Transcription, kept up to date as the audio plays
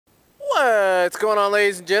What's going on,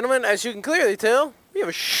 ladies and gentlemen? As you can clearly tell, we have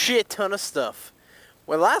a shit ton of stuff.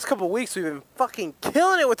 Well, the last couple of weeks we've been fucking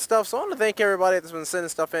killing it with stuff, so I want to thank everybody that's been sending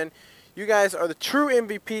stuff in. You guys are the true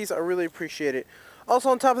MVPs. I really appreciate it. Also,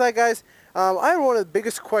 on top of that, guys, I had one of the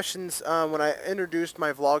biggest questions when I introduced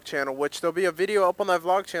my vlog channel, which there'll be a video up on my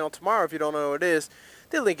vlog channel tomorrow if you don't know what it is.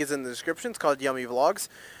 The link is in the description. It's called Yummy Vlogs.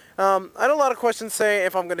 I had a lot of questions saying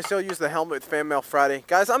if I'm going to still use the helmet with FanMail Friday.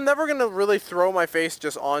 Guys, I'm never going to really throw my face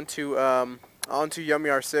just onto Yummy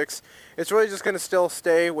R6. It's really just going to still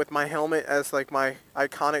stay with my helmet as like my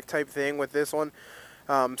iconic type thing with this one.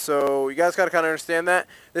 So you guys got to kind of understand that.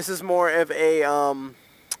 This is more of a,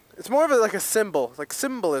 it's more of like a symbol, like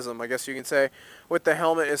symbolism, I guess you can say, with the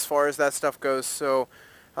helmet as far as that stuff goes. So,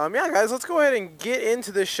 yeah, guys, let's go ahead and get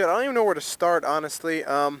into this shit. I don't even know where to start, honestly.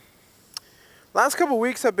 Last couple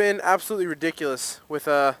weeks have been absolutely ridiculous with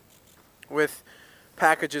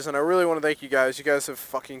packages, and I really want to thank you guys. You guys have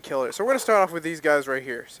fucking killed it. So we're going to start off with these guys right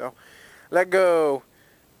here. So, let go.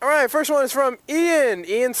 Alright, first one is from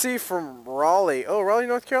Ian C. from Raleigh. Oh, Raleigh,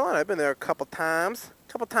 North Carolina. I've been there a couple times.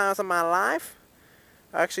 in my life.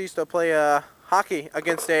 I actually used to play hockey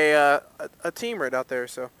against a team right out there,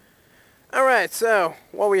 so. Alright, so,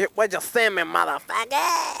 what'd you send me,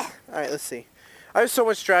 motherfucker? Alright, let's see. I have so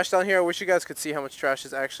much trash down here. I wish you guys could see how much trash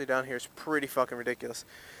is actually down here. It's pretty fucking ridiculous.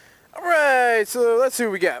 Alright, so let's see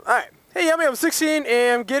what we got. Alright. Hey, Yummy, I'm 16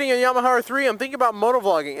 and I'm getting a Yamaha R3. I'm thinking about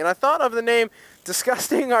motovlogging, and I thought of the name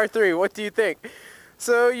Disgusting R3. What do you think?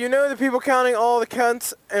 So, you know the people counting all the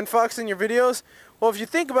cunts and fucks in your videos? Well, if you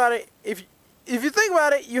think about it, if you think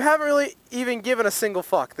about it, you haven't really even given a single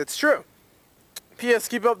fuck. That's true. P.S.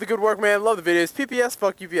 Keep up the good work, man. Love the videos. P.P.S.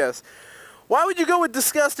 Fuck UPS. Why would you go with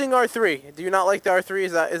Disgusting R3? Do you not like the R3?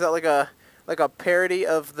 Is that like a parody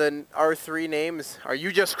of the R3 names? Are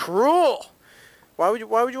you just cruel? Why would you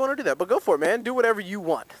want to do that? But go for it, man. Do whatever you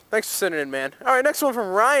want. Thanks for sending in, man. All right, next one from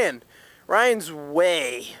Ryan. Ryan's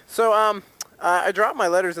Way. So I dropped my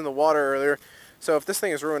letters in the water earlier. So if this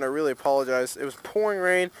thing is ruined, I really apologize. It was pouring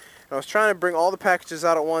rain, and I was trying to bring all the packages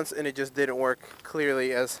out at once, and it just didn't work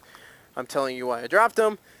clearly, as I'm telling you why I dropped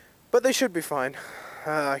them. But they should be fine.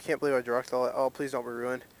 I can't believe I dropped all that. Oh, please don't be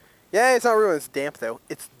ruined. Yeah, it's not ruined. It's damp, though.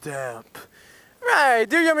 It's damp. Right,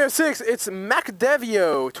 dear Yummy F6, it's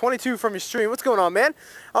MacDevio22 from your stream. What's going on, man?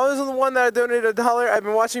 I was the one that donated $1. I've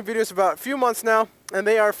been watching videos about a few months now, and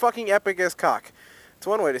they are fucking epic as cock. It's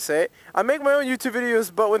one way to say it. I make my own YouTube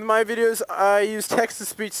videos, but with my videos, I use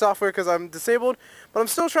text-to-speech software because I'm disabled, but I'm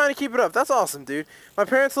still trying to keep it up. That's awesome, dude. My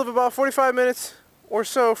parents live about 45 minutes or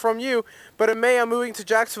so from you, but in May I'm moving to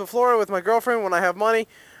Jacksonville, Florida with my girlfriend when I have money.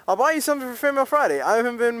 I'll buy you something for FanMail Friday. I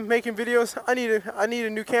haven't been making videos. I need a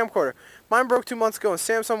new camcorder. Mine broke 2 months ago and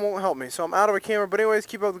Samsung won't help me, so I'm out of a camera. But anyways,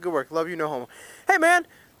 keep up the good work. Love you, no homo. Hey, man,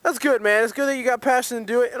 that's good, man. It's good that you got passion to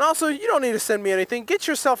do it. And also, you don't need to send me anything. Get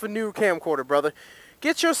yourself a new camcorder, brother.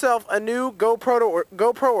 Get yourself a new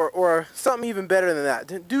GoPro or something even better than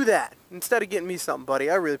that. Do that instead of getting me something, buddy.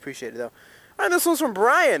 I really appreciate it, though. All right, this one's from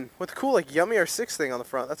Brian with the cool, like, Yummy R6 thing on the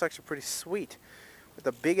front. That's actually pretty sweet. With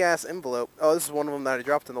a big-ass envelope. Oh, this is one of them that I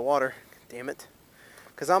dropped in the water. Damn it.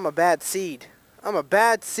 Because I'm a bad seed. I'm a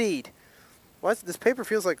bad seed. What? This paper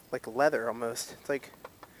feels like leather almost.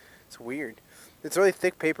 It's weird. It's really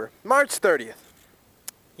thick paper. March 30th.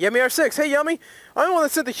 Yummy R6. Hey, Yummy. I'm the one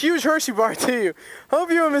that sent the huge Hershey bar to you. Hope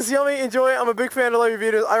you and Miss Yummy enjoy it. I'm a big fan of love your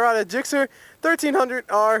videos. I ride a Gixxer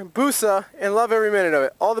 1300R Busa and love every minute of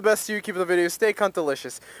it. All the best to you. Keep the videos. Stay cunt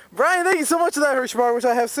delicious. Brian, thank you so much for that Hershey bar, which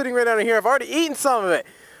I have sitting right down here. I've already eaten some of it.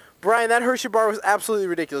 Brian, that Hershey bar was absolutely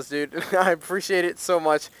ridiculous, dude. I appreciate it so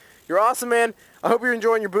much. You're awesome, man. I hope you're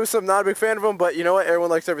enjoying your Busa. I'm not a big fan of them, but you know what? Everyone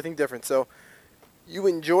likes everything different. So you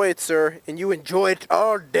enjoy it, sir, and you enjoy it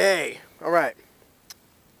all day. All right.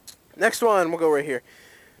 Next one, we'll go right here.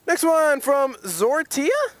 Next one from Zortia,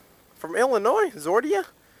 from Illinois. Zortia?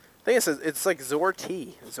 I think it's like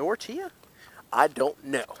Zorti. Zortia? I don't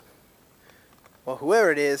know. Well, whoever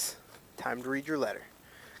it is, time to read your letter.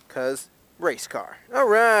 Because race car. All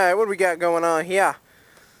right, what do we got going on here?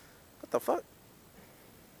 What the fuck?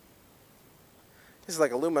 This is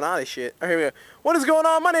like Illuminati shit. All right, here we go. What is going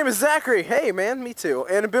on? My name is Zachary. Hey, man, me too.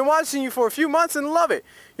 And I've been watching you for a few months and love it.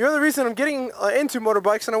 You're the reason I'm getting into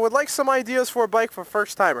motorbikes, and I would like some ideas for a bike for a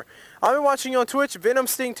first-timer. I've been watching you on Twitch,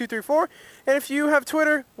 VenomSting234, and if you have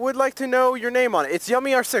Twitter, would like to know your name on it. It's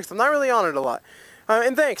Yummy R6. I'm not really on it a lot.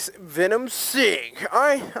 And thanks, VenomSting. All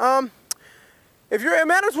right, if you're, it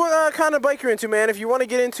matters what kind of bike you're into, man. If you want to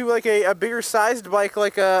get into like a bigger sized bike,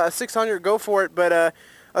 like a 600, go for it. But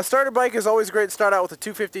a starter bike is always great to start out with a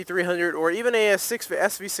 250, 300, or even a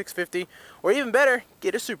SV650, or even better,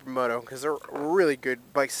 get a Supermoto, because they're really good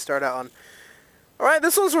bikes to start out on. Alright,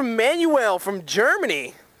 this one's from Manuel from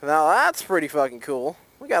Germany. Now that's pretty fucking cool.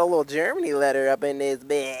 We got a little Germany letter up in this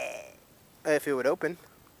bed. If it would open.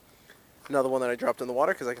 Another one that I dropped in the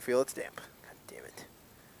water because I can feel it's damp. God damn it.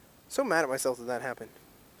 So mad at myself that that happened.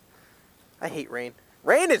 I hate rain.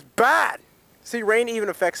 Rain is bad! See, rain even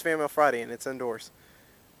affects FanMail Friday and it's indoors.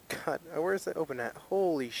 God, where's that open at?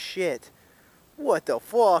 Holy shit. What the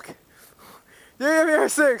fuck? Yeah,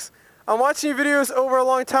 FanMail.46. I'm watching your videos over a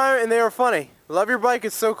long time and they are funny. Love your bike,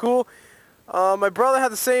 it's so cool. My brother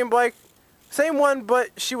had the same bike, same one, but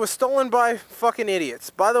she was stolen by fucking idiots.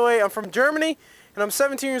 By the way, I'm from Germany and I'm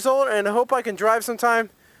 17 years old and I hope I can drive sometime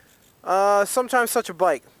such a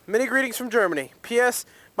bike. Many greetings from Germany. P.S.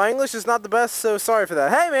 My English is not the best, so sorry for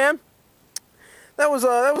that. Hey man! That was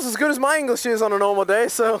as good as my English is on a normal day,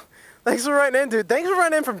 so thanks for writing in, dude. Thanks for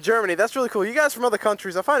writing in from Germany. That's really cool. You guys from other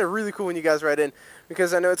countries, I find it really cool when you guys write in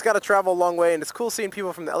because I know it's got to travel a long way, and it's cool seeing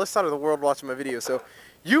people from the other side of the world watching my videos. So,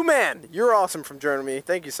 you man, you're awesome from Germany.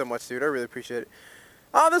 Thank you so much, dude. I really appreciate it.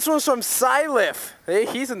 Oh, this one's from Silif. Hey,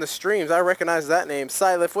 he's in the streams. I recognize that name.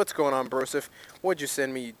 Silif, what's going on, brosif? What'd you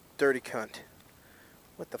send me, you dirty cunt?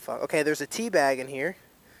 What the fuck? Okay, there's a tea bag in here.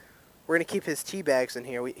 We're going to keep his tea bags in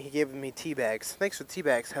here. He gave me tea bags. Thanks for the tea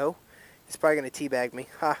bags, ho. He's probably going to tea bag me.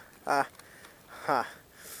 Ha, ha, ha.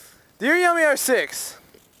 Dear Yummy R6,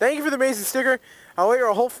 thank you for the amazing sticker. I'll wait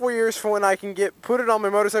a whole 4 years for when I can put it on my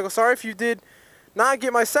motorcycle. Sorry if you did not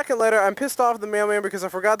get my second letter. I'm pissed off at the mailman because I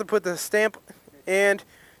forgot to put the stamp and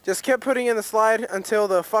just kept putting in the slide until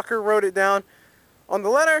the fucker wrote it down on the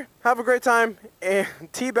letter. Have a great time and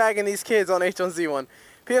teabagging these kids on H1Z1.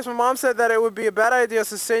 P.S. My mom said that it would be a bad idea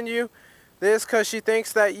to send you this because she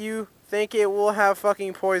thinks that you think it will have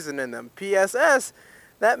fucking poison in them. P.S.S.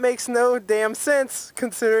 That makes no damn sense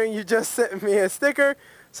considering you just sent me a sticker,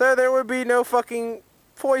 so there would be no fucking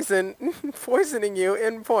poisoning you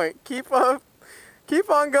in point. Keep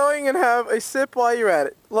on going and have a sip while you're at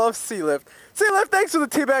it. Love Sealift. Sealift, thanks for the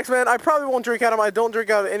tea bags, man. I probably won't drink out of them. I don't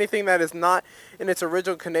drink out of anything that is not in its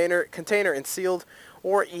original container and sealed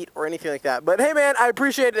or eat or anything like that. But hey, man, I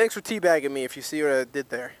appreciate it. Thanks for teabagging me if you see what I did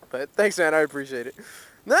there. But thanks, man. I appreciate it.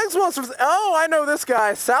 Next one's from... Oh, I know this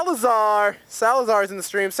guy. Salazar. Salazar's in the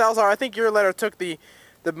stream. Salazar, I think your letter took the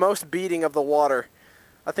most beating of the water.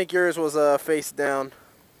 I think yours was face down.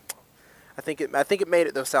 I think it made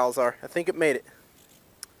it, though, Salazar. I think it made it.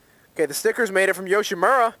 Okay, the stickers made it from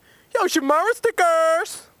Yoshimura. Yoshimura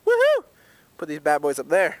stickers! Woohoo! Put these bad boys up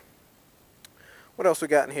there. What else we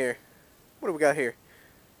got in here? What do we got here?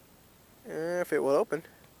 If it will open.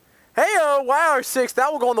 Hey-oh, YR6,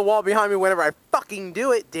 that will go on the wall behind me whenever I fucking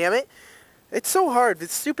do it, damn it. It's so hard.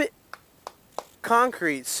 It's stupid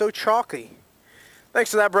concrete. It's so chalky.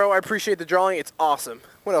 Thanks for that, bro. I appreciate the drawing. It's awesome.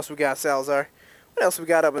 What else we got, Salazar? What else we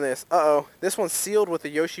got up in this? Uh-oh. This one's sealed with a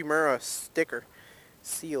Yoshimura sticker.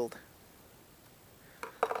 Sealed.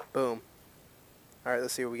 Boom. Alright,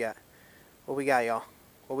 let's see what we got. What we got, y'all?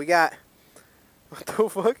 What we got? What the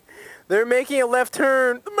fuck? They're making a left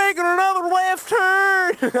turn. They're making another left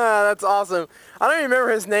turn. That's awesome. I don't even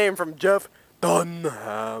remember his name from Jeff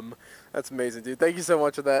Dunham. That's amazing, dude. Thank you so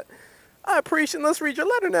much for that. I appreciate it. Let's read your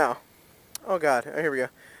letter now. Oh, God. Right, here we go.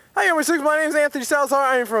 Hi, number 6. My name is Anthony Salazar.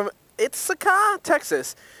 I am from Ithaca,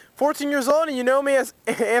 Texas. 14 years old, and you know me as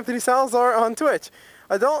Anthony Salazar on Twitch.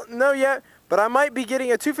 I don't know yet, but I might be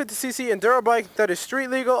getting a 250cc enduro bike that is street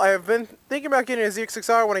legal. I have been thinking about getting a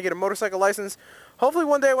ZX6R when I get a motorcycle license. Hopefully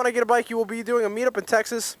one day when I get a bike, you will be doing a meetup in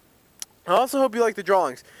Texas. I also hope you like the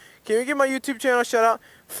drawings. Can you give my YouTube channel a shout out?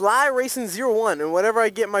 Fly Racing 01, and whenever I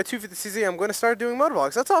get my 250cc, I'm going to start doing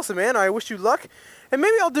motovlogs. That's awesome, man. I wish you luck. And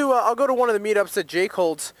maybe I'll go to one of the meetups that Jake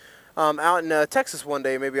holds out in Texas one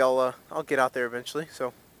day. Maybe I'll get out there eventually.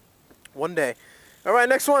 So one day. All right,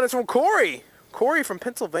 next one is from Corey. Corey from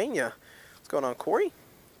Pennsylvania. What's going on, Corey?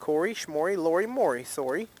 Corey, Schmori, Lori, Mori.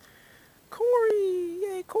 Sorry. Corey.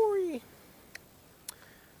 Yay, Corey.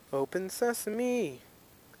 Open sesame.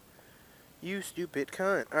 You stupid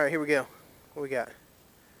cunt. Alright, here we go. What we got?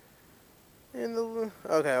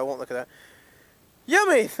 Okay, I won't look at that.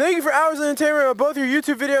 Yummy! Thank you for hours of entertainment on both your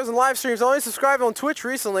YouTube videos and live streams. I only subscribed on Twitch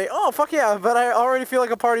recently. Oh, fuck yeah, but I already feel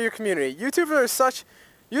like a part of your community. YouTubers such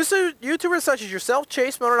as yourself,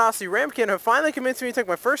 Chase, Motornosity, Ramkin have finally convinced me to take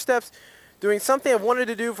my first steps doing something I've wanted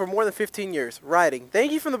to do for more than 15 years, riding.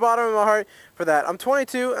 Thank you from the bottom of my heart for that. I'm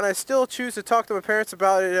 22, and I still choose to talk to my parents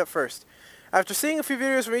about it at first. After seeing a few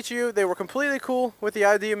videos from each of you, they were completely cool with the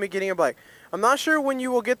idea of me getting a bike. I'm not sure when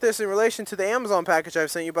you will get this in relation to the Amazon package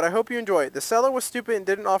I've sent you, but I hope you enjoy it. The seller was stupid and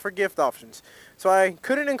didn't offer gift options, so I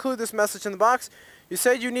couldn't include this message in the box. You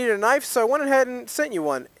said you needed a knife, so I went ahead and sent you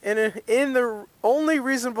one. In the only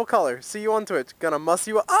reasonable color. See you on Twitch. Gonna muss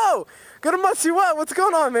you up. Oh! Gonna muss you up! What's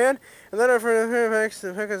going on, man? And then for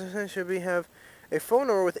the package should be have a phone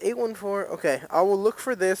number with 814. Okay, I will look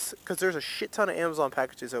for this, because there's a shit ton of Amazon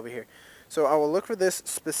packages over here. So I will look for this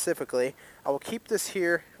specifically. I will keep this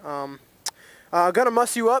here. Gonna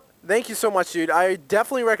muss you up. Thank you so much, dude. I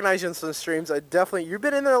definitely recognize you in some streams. You've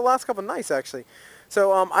been in there the last couple nights, actually.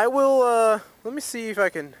 So, I will, let me see if I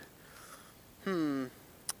can, you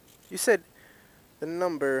said the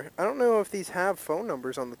number. I don't know if these have phone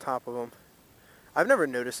numbers on the top of them. I've never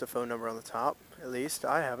noticed a phone number on the top, at least.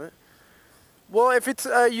 I haven't. Well, if it's,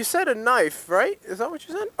 you said a knife, right? Is that what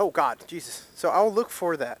you said? Oh, God, Jesus. So, I'll look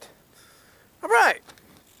for that. All right.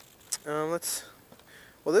 Well,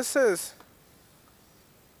 this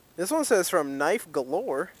one says from Knife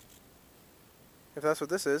Galore. If that's what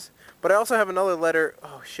this is. But I also have another letter.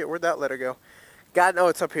 Oh, shit. Where'd that letter go? God, no,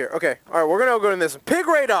 it's up here. Okay. All right, we're going to go to this one. Pig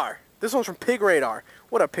Radar. This one's from Pig Radar.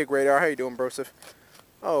 What up, Pig Radar? How you doing, brosif?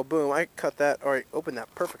 Oh, boom. I cut that. All right, open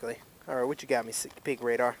that perfectly. All right, what you got me, Pig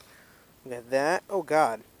Radar? We got that. Oh,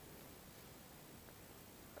 God.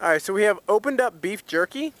 All right, so we have opened up beef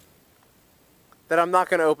jerky that I'm not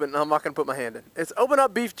going to open. I'm not going to put my hand in. It's open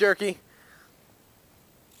up beef jerky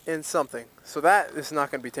in something. So that is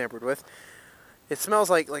not going to be tampered with. It smells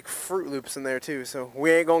like Fruit Loops in there too, so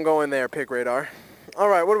we ain't gonna go in there, Pig Radar.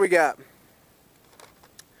 Alright, what do we got?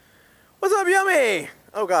 What's up, Yummy?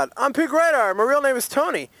 Oh God, I'm Pig Radar. My real name is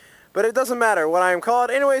Tony, but it doesn't matter what I am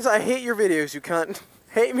called. Anyways, I hate your videos, you cunt.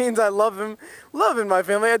 Hate means I love him. Love in my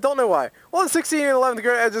family, I don't know why. Well, in 16 and 11th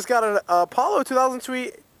grade, I just got an Apollo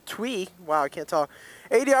 2000 Twee. Wow, I can't talk.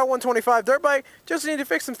 ADR 125 dirt bike. Just need to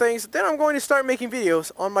fix some things. Then I'm going to start making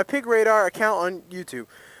videos on my Pig Radar account on YouTube.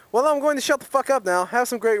 Well, I'm going to shut the fuck up now. Have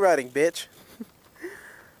some great writing, bitch.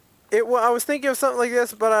 I was thinking of something like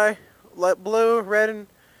this, but I let blue, red, and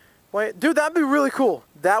white. Dude, that'd be really cool.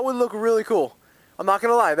 That would look really cool. I'm not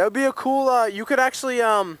gonna lie. That would be a cool. You could actually,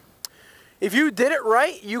 if you did it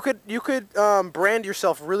right, you could brand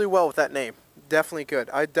yourself really well with that name. Definitely could.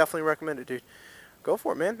 I definitely recommend it, dude. Go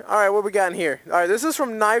for it, man. All right, what we got in here? All right, this is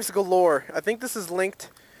from Knives Galore. I think this is linked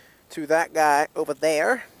to that guy over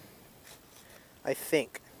there. I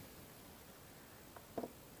think.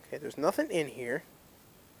 Okay, there's nothing in here.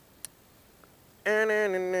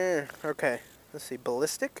 Okay, let's see.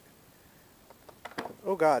 Ballistic.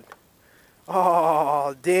 Oh, God.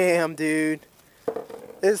 Oh, damn, dude.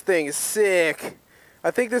 This thing is sick.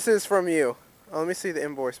 I think this is from you. Oh, let me see the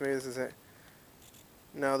invoice. Maybe this is it.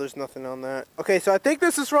 No, there's nothing on that. Okay, so I think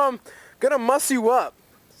this is from Gonna Muss You Up.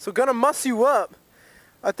 So, Gonna Muss You Up.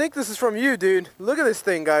 I think this is from you, dude. Look at this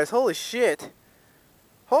thing, guys. Holy shit.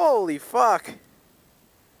 Holy fuck.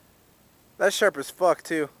 That's sharp as fuck,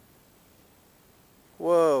 too.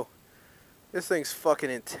 Whoa. This thing's fucking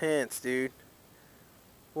intense, dude.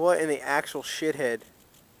 What in the actual shithead?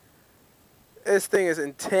 This thing is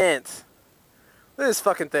intense. Look at this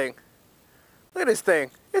fucking thing. Look at this thing.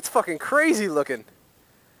 It's fucking crazy looking.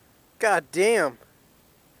 God damn.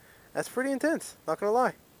 That's pretty intense. Not gonna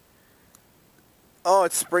lie. Oh,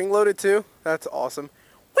 it's spring-loaded, too? That's awesome.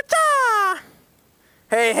 Whatcha?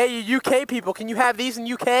 Hey, you UK people. Can you have these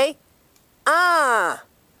in UK? Ah!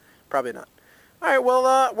 Probably not. Alright,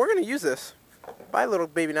 well, we're going to use this. Bye, little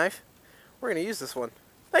baby knife. We're going to use this one.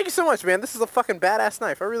 Thank you so much, man. This is a fucking badass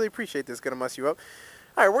knife. I really appreciate this. Gonna muss you up.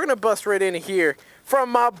 Alright, we're going to bust right in here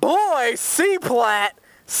from my boy, C-Plat.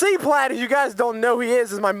 C-Plat, if you guys don't know who he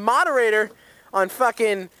is my moderator on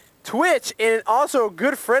fucking Twitch and also a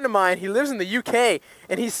good friend of mine. He lives in the UK,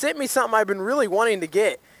 and he sent me something I've been really wanting to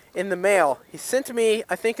get in the mail. He sent me,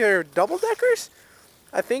 I think they're double-deckers?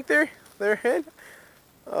 I think they're in.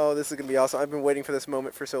 Oh, this is going to be awesome. I've been waiting for this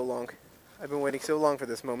moment for so long. I've been waiting so long for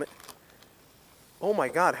this moment. Oh my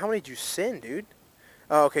God, how many did you send, dude?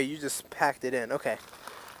 Oh, okay, you just packed it in. Okay.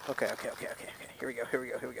 Okay. Here we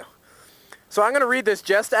go. So I'm going to read this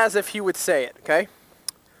just as if he would say it, okay?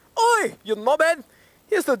 Oi, you knobhead!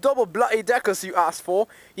 Here's the double bloody deckers you asked for.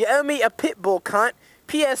 You owe me a pit bull, cunt.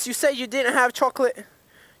 P.S. You said you didn't have chocolate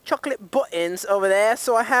buttons over there,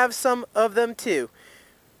 so I have some of them too.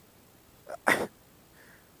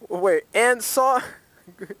 Wait, and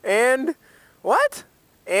what?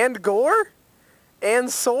 And gore? And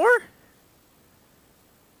sore?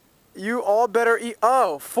 You all better eat.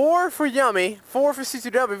 Oh, 4 for Yummy, 4 for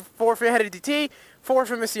C2W, 4 for Headed DT, 4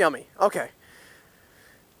 for Miss Yummy. Okay.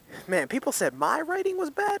 Man, people said my writing was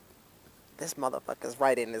bad. This motherfucker's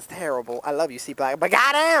writing is terrible. I love you, C Black, but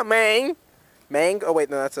goddamn, man. Mang? Oh wait,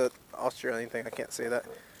 no, that's a Australian thing. I can't say that.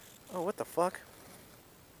 Oh, what the fuck?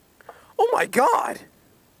 Oh my God.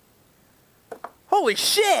 Holy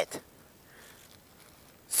shit!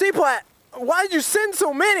 C-Plat, why did you send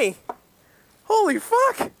so many? Holy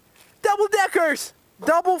fuck! Double deckers!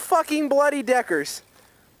 Double fucking bloody deckers.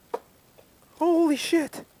 Holy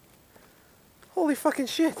shit. Holy fucking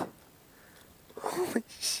shit. Holy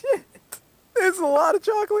shit. There's a lot of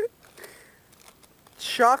chocolate.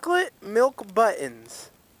 Chocolate milk buttons.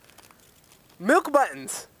 Milk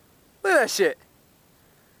buttons. Look at that shit.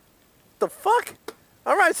 The fuck?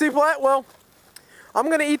 Alright, C-Plat, well, I'm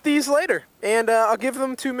going to eat these later. And I'll give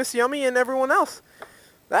them to Miss Yummy and everyone else.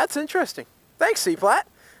 That's interesting. Thanks, C-Plat.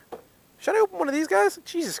 Should I open one of these guys?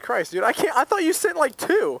 Jesus Christ, dude. I can't. I thought you sent like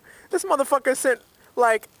 2. This motherfucker sent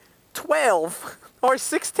like 12 or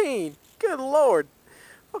 16. Good lord.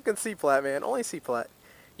 Fucking C-Plat, man. Only C-Plat.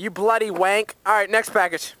 You bloody wank. Alright, next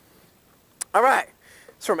package. Alright.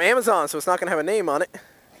 It's from Amazon, so it's not going to have a name on it.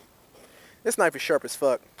 This knife is sharp as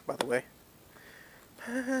fuck, by the way.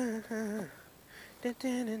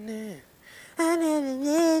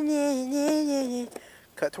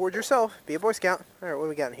 Cut towards yourself. Be a Boy Scout. Alright, what do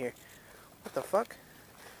we got in here? What the fuck?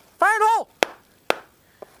 Fire in the hole!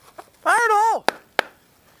 Fire in the hole!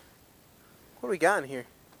 What do we got in here?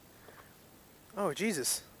 Oh,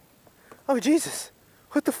 Jesus. Oh, Jesus.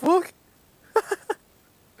 What the fuck?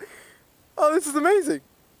 Oh, this is amazing.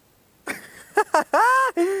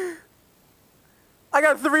 I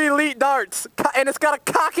got 3 elite darts, and it's got a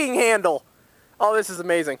cocking handle. Oh, this is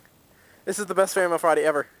amazing. This is the best FanMail Friday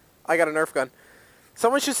ever. I got a Nerf gun.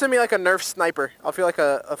 Someone should send me like a Nerf sniper. I'll feel like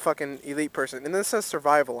a fucking elite person. And this says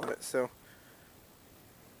survival on it, so.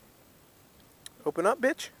 Open up,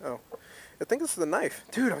 bitch. Oh. I think this is a knife.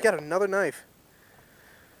 Dude, I got another knife.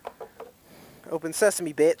 Open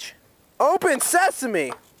sesame, bitch. Open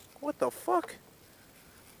sesame! What the fuck?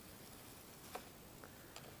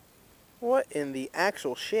 What in the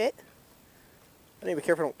actual shit? I need to be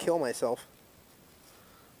careful I don't kill myself.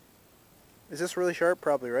 Is this really sharp?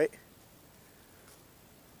 Probably, right?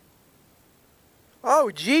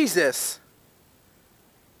 Oh, Jesus!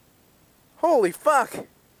 Holy fuck!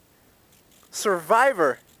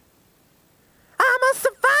 Survivor. I'm a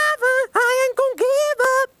survivor! I ain't gonna give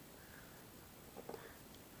up!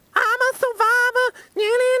 I'm a survivor!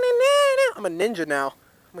 I'm a ninja now.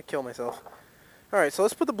 I'm gonna kill myself. Alright, so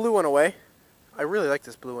let's put the blue one away. I really like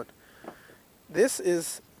this blue one. This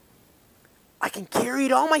is... I can carry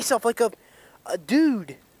it all myself like a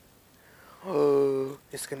dude. Oh,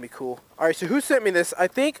 this is going to be cool. Alright, so who sent me this? I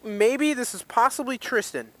think maybe this is possibly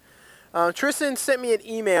Tristan. Tristan sent me an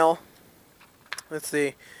email. Let's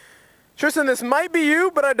see. Tristan, this might be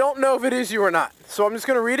you, but I don't know if it is you or not. So I'm just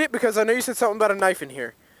going to read it because I know you said something about a knife in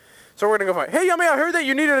here. So we're going to go find it. Hey, Yummy, I heard that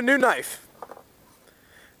you needed a new knife.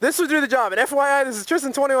 This will do the job. And FYI, this is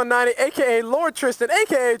Tristan2190, a.k.a. Lord Tristan,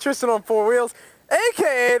 a.k.a. Tristan on 4 wheels,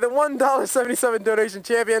 a.k.a. the $1.77 donation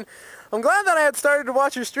champion. I'm glad that I had started to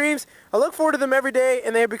watch your streams. I look forward to them every day,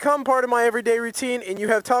 and they have become part of my everyday routine, and you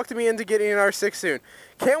have talked me into getting an R6 soon.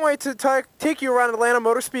 Can't wait to take you around Atlanta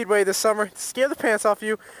Motor Speedway this summer to scare the pants off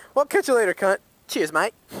you. Well, catch you later, cunt. Cheers,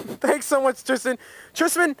 mate. Thanks so much, Tristan.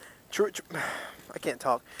 Tristan, I can't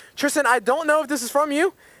talk. Tristan, I don't know if this is from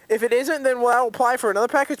you. If it isn't, then I'll apply for another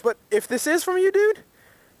package. But if this is from you, dude,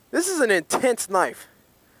 this is an intense knife.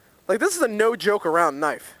 Like, this is a no joke around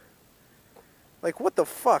knife. Like, what the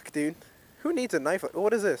fuck, dude? Who needs a knife?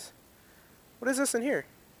 What is this? What is this in here?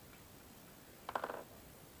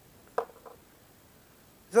 Is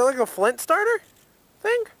that like a flint starter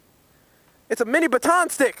thing? It's a mini baton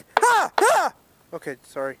stick. Ha! Ha! Okay,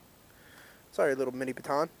 sorry. Sorry, little mini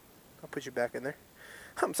baton. I'll put you back in there.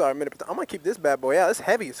 I'm sorry, mini baton. I'm going to keep this bad boy out. It's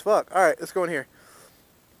heavy as fuck. Alright, let's go in here.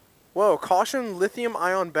 Whoa, caution lithium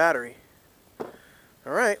ion battery.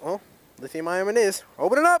 Alright, well, lithium ion it is.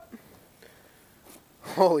 Open it up!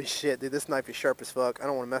 Holy shit, dude, this knife is sharp as fuck. I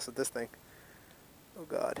don't want to mess with this thing. Oh,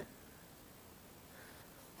 God.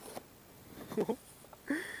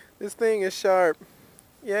 This thing is sharp.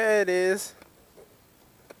 Yeah, it is.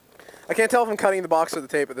 I can't tell if I'm cutting the box or the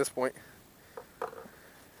tape at this point.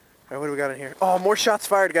 Alright, what do we got in here? Oh, more shots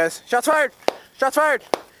fired, guys. Shots fired! Shots fired!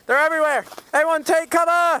 They're everywhere! Everyone take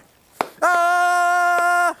cover!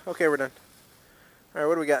 Ah! Okay, we're done. Alright,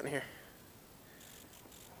 what do we got in here?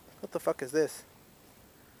 What the fuck is this?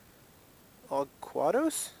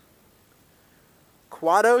 Quados?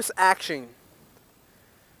 Quados action.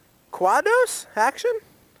 Quados action?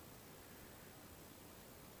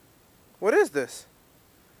 What is this?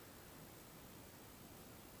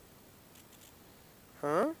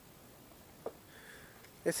 Huh?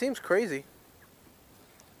 It seems crazy.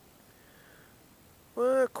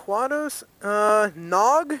 Quados?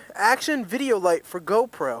 Nog action video light for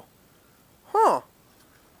GoPro. Huh.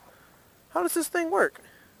 How does this thing work?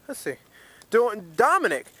 Let's see.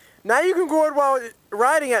 Dominic, now you can go while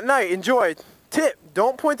riding at night. Enjoy. Tip,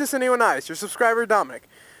 don't point this in anyone's eyes. Your subscriber, Dominic.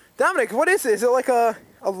 Dominic, what is it? Is it like a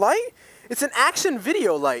light? It's an action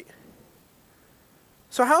video light.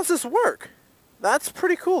 So how does this work? That's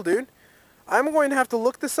pretty cool, dude. I'm going to have to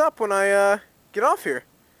look this up when I get off here.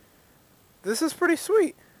 This is pretty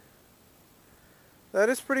sweet. That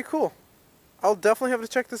is pretty cool. I'll definitely have to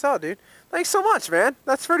check this out, dude. Thanks so much, man.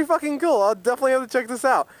 That's pretty fucking cool. I'll definitely have to check this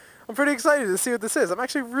out. I'm pretty excited to see what this is. I'm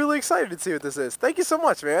actually really excited to see what this is. Thank you so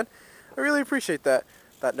much, man. I really appreciate that.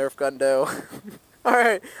 That Nerf gun, though.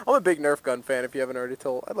 Alright, I'm a big Nerf gun fan if you haven't already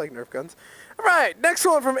told. I like Nerf guns. Alright, next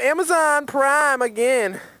one from Amazon Prime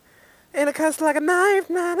again. And it cuts like a knife.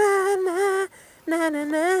 Na, na, na, na, na,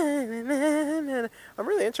 na, na, na. I'm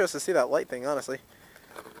really interested to see that light thing, honestly.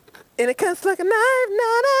 And it cuts like a knife.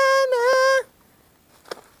 Na, na, na.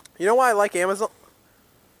 You know why I like Amazon?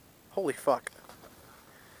 Holy fuck.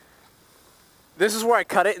 This is where I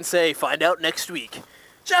cut it and say, find out next week.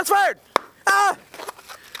 Shots fired! Ah!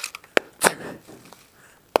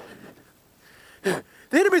 The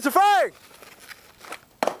enemies are firing!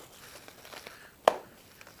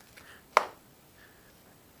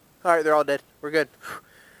 Alright, they're all dead. We're good.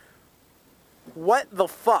 What the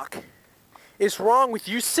fuck is wrong with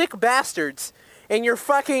you sick bastards and your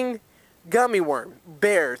fucking gummy worm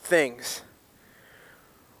bear things?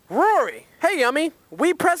 Rory! Hey, Yummy!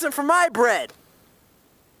 We present for my bread!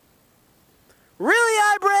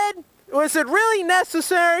 Really, iBread? Was it really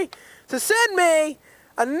necessary to send me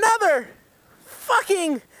another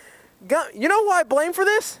fucking you know who I blame for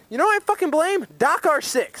this? You know who I fucking blame? Doc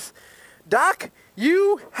R6. Doc,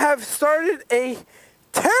 you have started a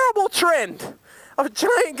terrible trend of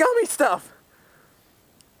giant gummy stuff.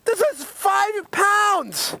 This is 5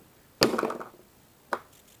 pounds.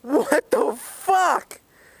 What the fuck?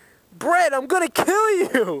 Bread, I'm gonna kill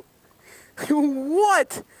you.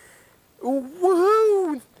 What?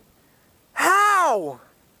 Who? How?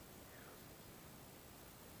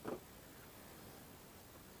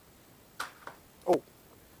 Oh.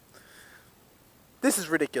 This is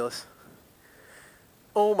ridiculous.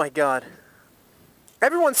 Oh my god.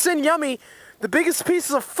 Everyone send Yummy the biggest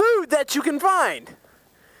pieces of food that you can find.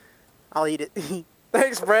 I'll eat it.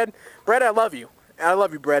 Thanks, Bread. Bread, I love you. I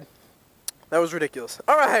love you, Bread. That was ridiculous.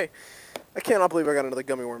 Alright. I cannot believe I got another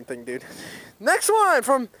gummy worm thing, dude. Next one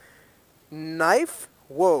from Knife?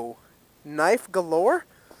 Whoa. Knife Galore?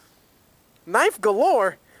 Knife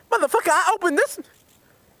Galore? Motherfucker, I opened this.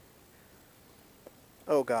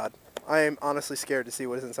 Oh god. I am honestly scared to see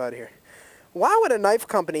what is inside here. Why would a knife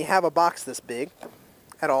company have a box this big?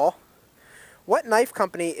 At all? What knife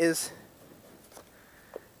company is...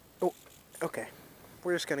 Oh, okay.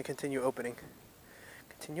 We're just gonna continue opening.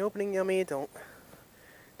 Continue opening, Yummy. Don't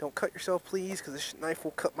cut yourself, please, because this knife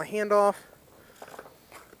will cut my hand off.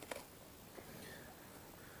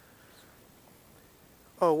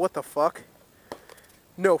 Oh, what the fuck?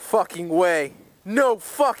 No fucking way. No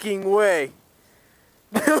fucking way.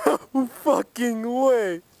 No fucking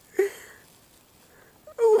way.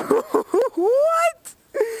 What?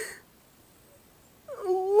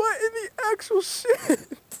 What in the actual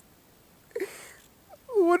shit?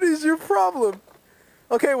 What is your problem?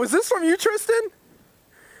 Okay, was this from you, Tristan?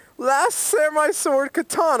 Last Samurai Sword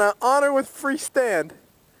Katana, honor with free stand.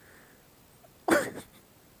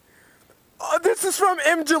 Oh, this is from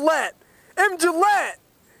M. Gillette. M. Gillette!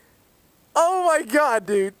 Oh my god,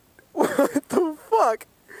 dude. What the fuck?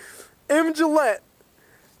 M. Gillette.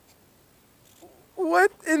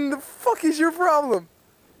 What in the fuck is your problem?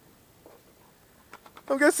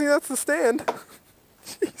 I'm guessing that's the stand.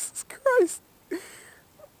 Jesus Christ.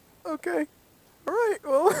 Okay. Alright,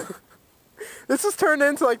 well. This has turned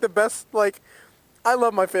into like the best, like, I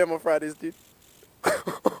love my Family Fridays, dude.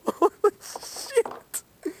 Holy shit.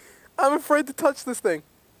 I'm afraid to touch this thing.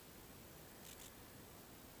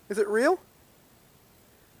 Is it real?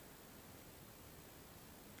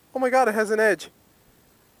 Oh my god, it has an edge.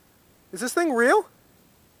 Is this thing real?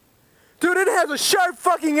 Dude, it has a sharp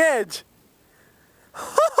fucking edge.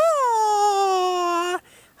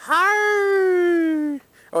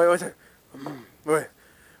 Oh, wait, what's it? Wait.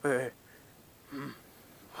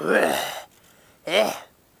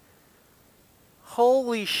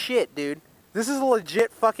 Holy shit, dude. This is a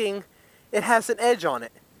legit fucking... It has an edge on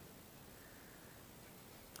it.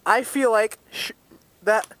 I feel like...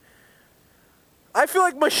 I feel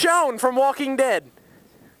like Michonne from Walking Dead.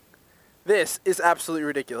 This is absolutely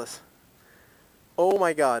ridiculous. Oh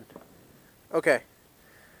my god. Okay.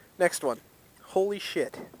 Next one. Holy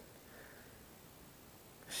shit.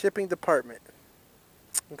 Shipping department.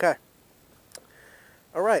 Okay.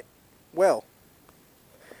 Alright. Well,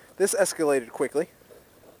 this escalated quickly.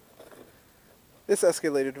 This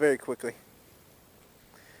escalated very quickly.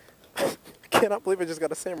 Cannot believe I just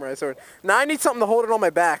got a samurai sword. Now I need something to hold it on my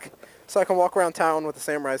back so I can walk around town with a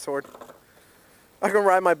samurai sword. I can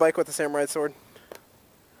ride my bike with a samurai sword.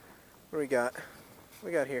 What do we got? What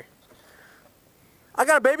we got here? I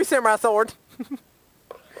got a baby samurai sword.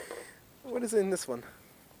 What is in this one?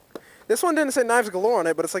 This one didn't say knives galore on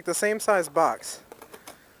it, but it's like the same size box.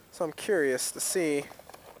 So I'm curious to see.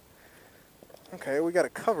 Okay, we got a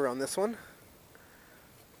cover on this one.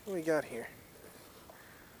 What do we got here?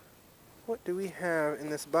 What do we have in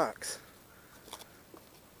this box?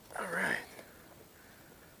 Alright.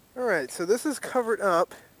 Alright, so this is covered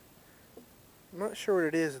up. I'm not sure what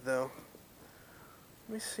it is though.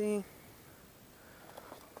 Let me see.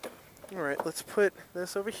 Alright, let's put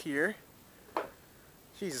this over here.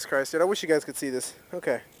 Jesus Christ, dude, I wish you guys could see this.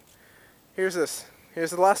 Okay. Here's this.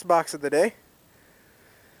 Here's the last box of the day.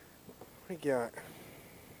 What do we got?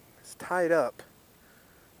 It's tied up.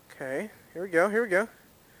 Okay, here we go, here we go.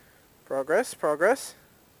 Progress, progress.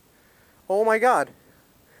 Oh my god.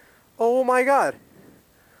 Oh my god.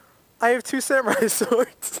 I have 2 samurai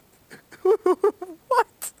swords.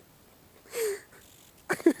 What?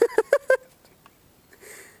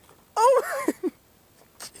 Oh,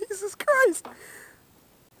 Jesus Christ.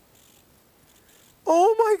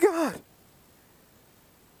 Oh my god.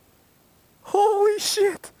 Holy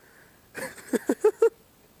shit.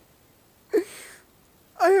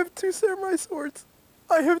 I have 2 samurai swords.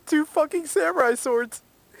 I have 2 fucking samurai swords.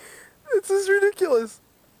 This is ridiculous.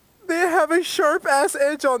 They have a sharp ass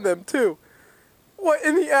edge on them too. What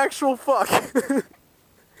in the actual fuck?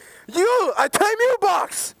 You! A time you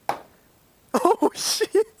box! Oh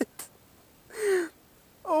shit!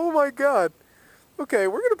 Oh my god. Okay,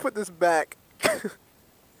 we're gonna put this back.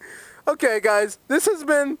 Okay guys, this has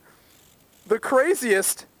been the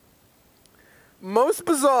craziest, most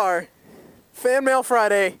bizarre Fan Mail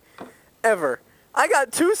Friday ever. I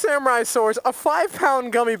got 2 samurai swords, a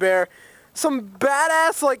 5-pound gummy bear, some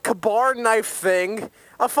badass like kabar knife thing,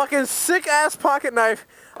 a fucking sick ass pocket knife,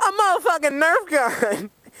 a motherfucking Nerf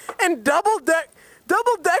gun, and double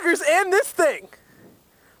deckers and this thing.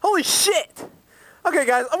 Holy shit. Okay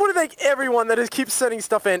guys, I want to thank everyone that keeps sending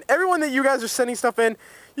stuff in. Everyone that you guys are sending stuff in,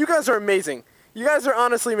 you guys are amazing. You guys are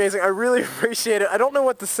honestly amazing. I really appreciate it. I don't know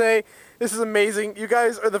what to say. This is amazing. You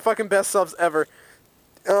guys are the fucking best subs ever.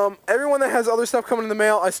 Everyone that has other stuff coming in the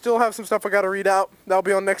mail, I still have some stuff I gotta read out. That'll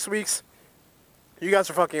be on next week's. You guys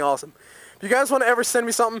are fucking awesome. If you guys want to ever send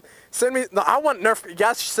me something, send me. No, I want Nerf. You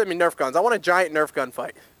guys should send me Nerf guns. I want a giant Nerf gun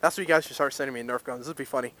fight. That's what you guys should start sending me, Nerf guns. This would be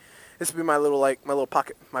funny. This would be my little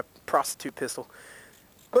pocket, my prostitute pistol.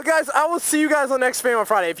 But guys, I will see you guys on next Fan Mail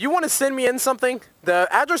Friday. If you want to send me in something, the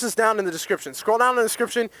address is down in the description. Scroll down in the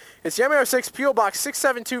description. It's YummyR6, P.O. Box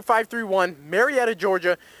 672531, Marietta,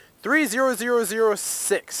 Georgia,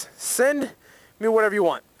 30006. Send me whatever you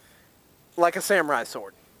want. Like a samurai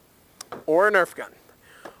sword. Or a Nerf gun.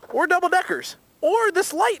 Or double deckers. Or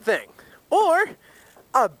this light thing. Or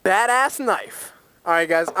a badass knife. Alright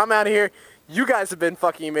guys, I'm out of here. You guys have been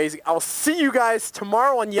fucking amazing. I'll see you guys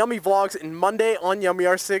tomorrow on Yummy Vlogs and Monday on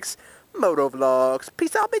YummyR6 Moto Vlogs.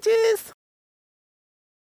 Peace out, bitches!